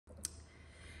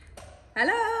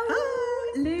Hello!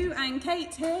 Hi! Lou and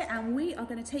Kate here, and we are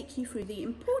going to take you through the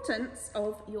importance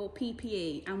of your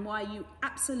PPE and why you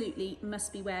absolutely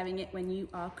must be wearing it when you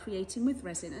are creating with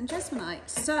resin and jesmonite.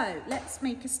 So let's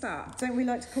make a start. Don't we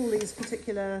like to call these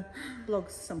particular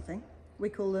blogs something? We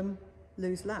call them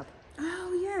Lou's Lab.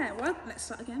 Oh yeah, well, let's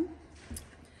start again.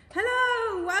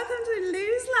 Hello, welcome to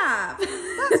Lou's Lab.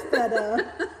 That's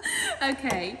better.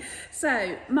 Okay,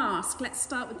 so mask. Let's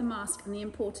start with the mask and the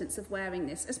importance of wearing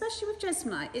this, especially with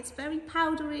jesmonite. It's very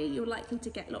powdery. You're likely to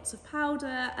get lots of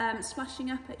powder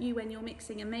splashing up at you when you're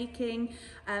mixing and making.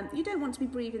 You don't want to be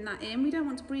breathing that in. We don't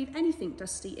want to breathe anything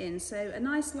dusty in. So a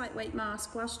nice lightweight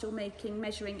mask whilst you're making,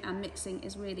 measuring and mixing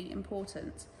is really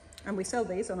important. And we sell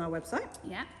these on our website.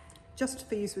 Yeah. Just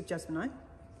for use with jesmonite.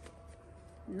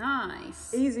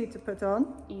 Nice. Easy to put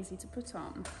on. Easy to put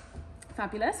on.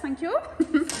 Fabulous, thank you.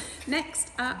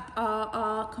 Next up are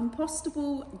our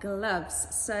compostable gloves.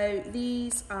 So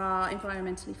these are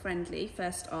environmentally friendly,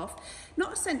 first off.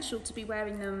 Not essential to be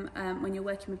wearing them when you're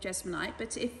working with jesmonite,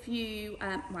 but if you,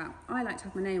 well, I like to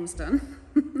have my nails done.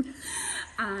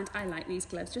 And I like these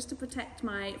gloves just to protect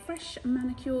my fresh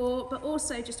manicure, but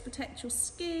also just to protect your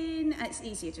skin. It's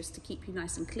easier just to keep you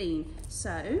nice and clean.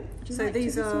 So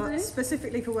These are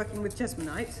specifically for working with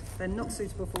jesmonite. They're not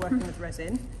suitable for working with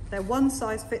resin. They're one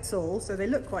size fits all, so they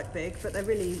look quite big, but they're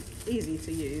really easy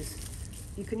to use.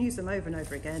 You can use them over and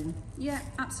over again. Yeah,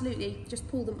 absolutely. Just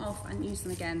pull them off and use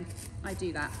them again. I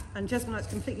do that. And jesmonite's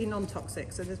completely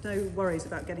non-toxic, so there's no worries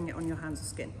about getting it on your hands or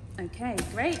skin. Okay,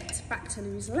 great. Back to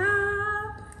Lou's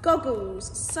Lab.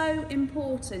 Goggles, so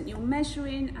important. You're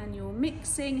measuring and you're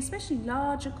mixing, especially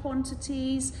larger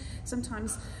quantities.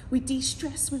 Sometimes we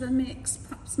de-stress with a mix,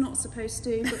 perhaps not supposed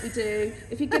to, but we do.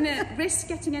 If you're gonna risk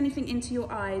getting anything into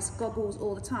your eyes, goggles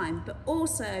all the time, but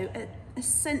also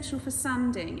essential for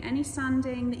sanding. Any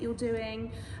sanding that you're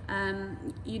doing,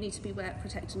 you need to be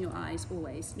protecting your eyes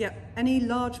always. Yeah, any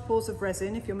large pours of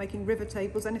resin, if you're making river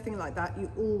tables, anything like that,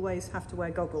 you always have to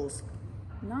wear goggles.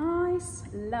 Nice,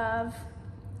 love.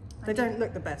 They don't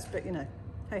look the best, but you know,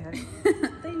 hey ho.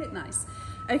 They look nice.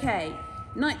 Okay,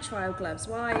 nitrile gloves.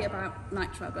 Why about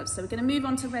nitrile gloves? So we're going to move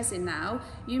on to resin now.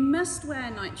 You must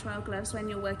wear nitrile gloves when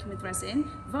you're working with resin.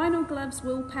 Vinyl gloves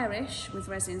will perish with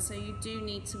resin, so you do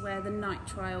need to wear the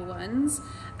nitrile ones.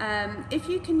 If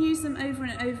you can use them over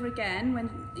and over again,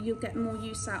 when you'll get more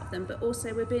use out of them, but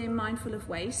also we're being mindful of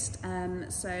waste.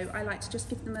 So I like to just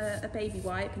give them a baby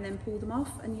wipe and then pull them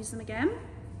off and use them again.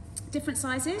 Different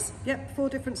sizes? Yep, 4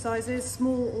 different sizes,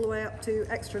 small all the way up to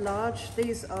extra large.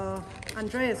 These are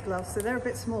Andrea's gloves, so they're a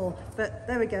bit small, but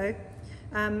there we go.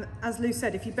 As Lou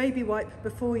said, if you baby wipe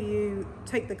before you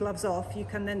take the gloves off, you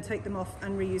can then take them off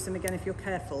and reuse them again if you're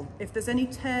careful. If there's any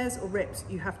tears or rips,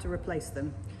 you have to replace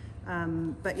them.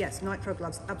 But yes, nitrile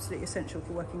gloves, absolutely essential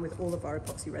for working with all of our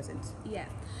epoxy resins. Yeah,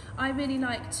 I really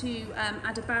like to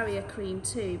add a barrier cream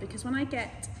too, because when I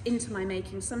get into my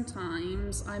making,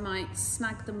 sometimes I might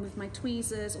snag them with my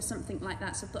tweezers or something like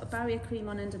that. So I've got a barrier cream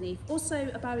on underneath, also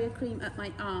a barrier cream at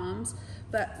my arms,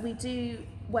 but we do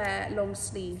wear long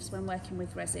sleeves when working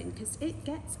with resin because it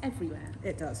gets everywhere.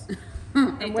 It does.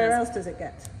 And where else does it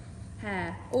get?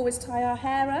 Hair. Always tie our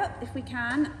hair up if we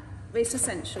can. It's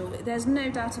essential. There's no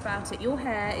doubt about it. Your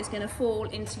hair is going to fall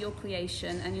into your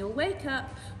creation and you'll wake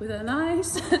up with a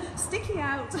nice sticky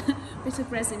out bit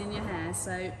of resin in your hair.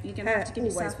 So you're going to have to give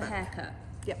yourself a haircut.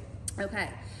 Yep. Okay.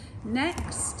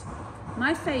 Next,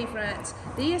 my favourite,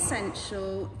 the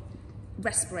essential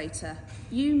respirator.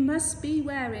 You must be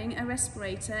wearing a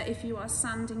respirator if you are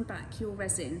sanding back your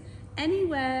resin.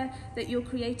 Anywhere that you're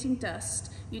creating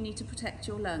dust, you need to protect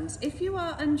your lungs. If you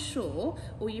are unsure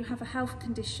or you have a health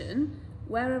condition,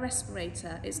 wear a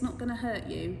respirator. It's not going to hurt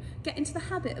you. Get into the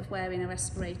habit of wearing a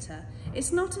respirator.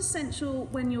 It's not essential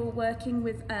when you're working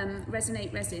with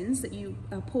resonate resins that you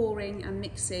are pouring and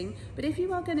mixing, but if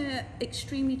you are going to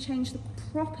extremely change the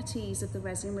properties of the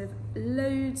resin with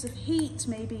loads of heat,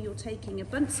 maybe you're taking a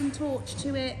Bunsen torch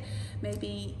to it,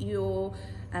 maybe you're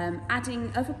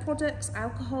adding other products,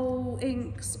 alcohol,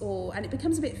 inks, and it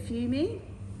becomes a bit fumey,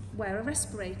 wear a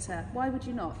respirator. Why would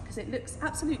you not? Because it looks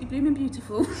absolutely blooming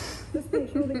beautiful. Just make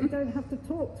sure that you don't have to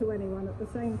talk to anyone at the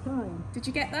same time. Did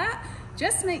you get that?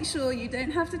 Just make sure you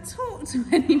don't have to talk to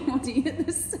anybody at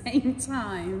the same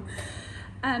time.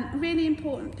 Really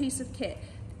important piece of kit.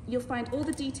 You'll find all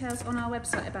the details on our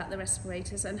website about the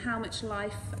respirators and how much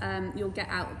life you'll get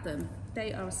out of them.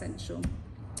 They are essential.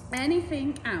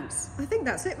 Anything else? I think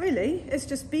that's it really. It's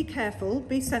just be careful,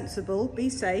 be sensible, be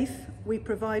safe. We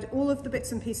provide all of the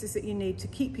bits and pieces that you need to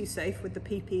keep you safe with the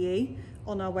PPE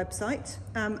on our website.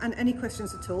 And any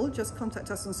questions at all, just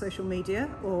contact us on social media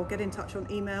or get in touch on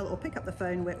email or pick up the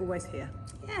phone. We're always here.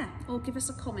 Yeah, or give us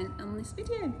a comment on this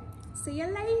video. See you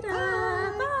later. Bye.